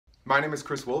My name is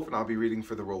Wolfe, and I'll be reading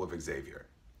for the role of Xavier.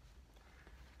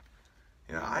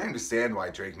 I understand why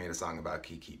Drake made a song about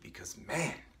Kiki, because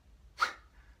man,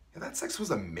 that sex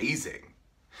was amazing.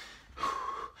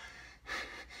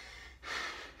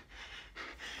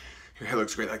 Your hair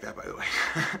looks great like that, by the way.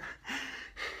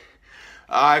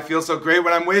 I feel so great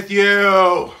when I'm with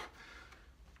you.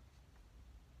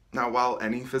 Now, while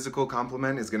any physical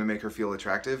compliment is going to make her feel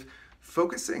attractive,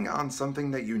 focusing on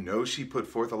something that you know she put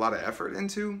forth a lot of effort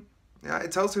into,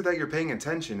 it tells her that you're paying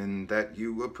attention and that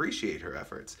you appreciate her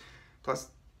efforts. Plus,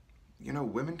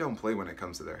 women don't play when it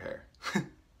comes to their hair.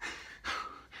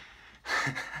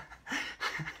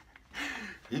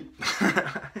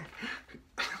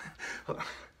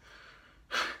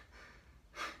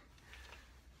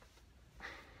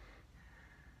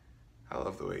 I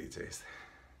love the way you taste.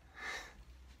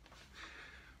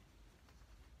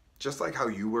 Just like how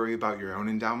you worry about your own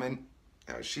endowment,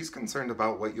 she's concerned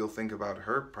about what you'll think about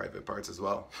her private parts as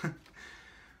well.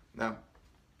 Now,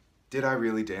 did I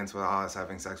really dance while I was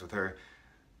having sex with her?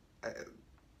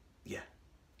 Yeah,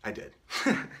 I did.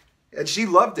 And she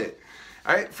loved it.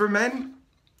 All right, for men,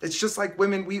 it's just like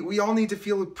women. We all need to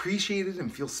feel appreciated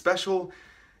and feel special.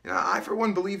 I, for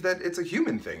one, believe that it's a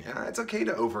human thing. It's okay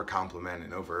to over-compliment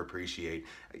and over-appreciate.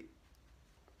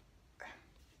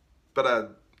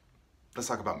 But let's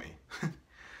talk about me.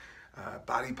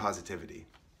 Body positivity.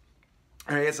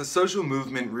 All right, it's a social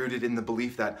movement rooted in the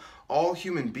belief that all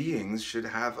human beings should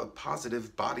have a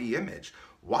positive body image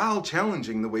while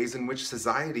challenging the ways in which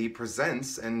society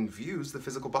presents and views the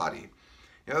physical body.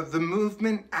 The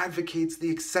movement advocates the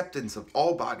acceptance of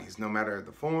all bodies, no matter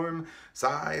the form,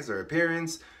 size, or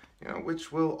appearance,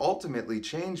 which will ultimately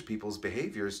change people's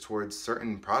behaviors towards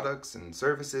certain products and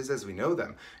services as we know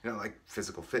them, like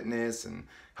physical fitness and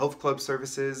health club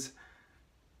services.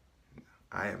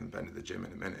 I haven't been to the gym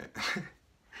in a minute.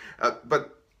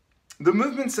 But the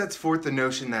movement sets forth the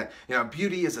notion that,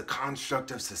 beauty is a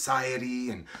construct of society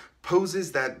and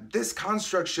poses that this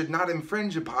construct should not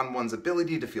infringe upon one's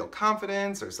ability to feel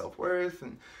confidence or self-worth.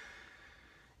 And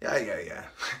yeah.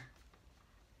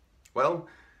 Well,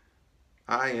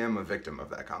 I am a victim of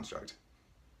that construct.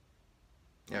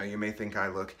 You may think I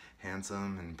look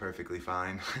handsome and perfectly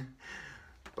fine,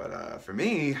 but for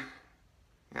me,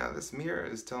 this mirror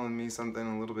is telling me something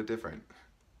a little bit different.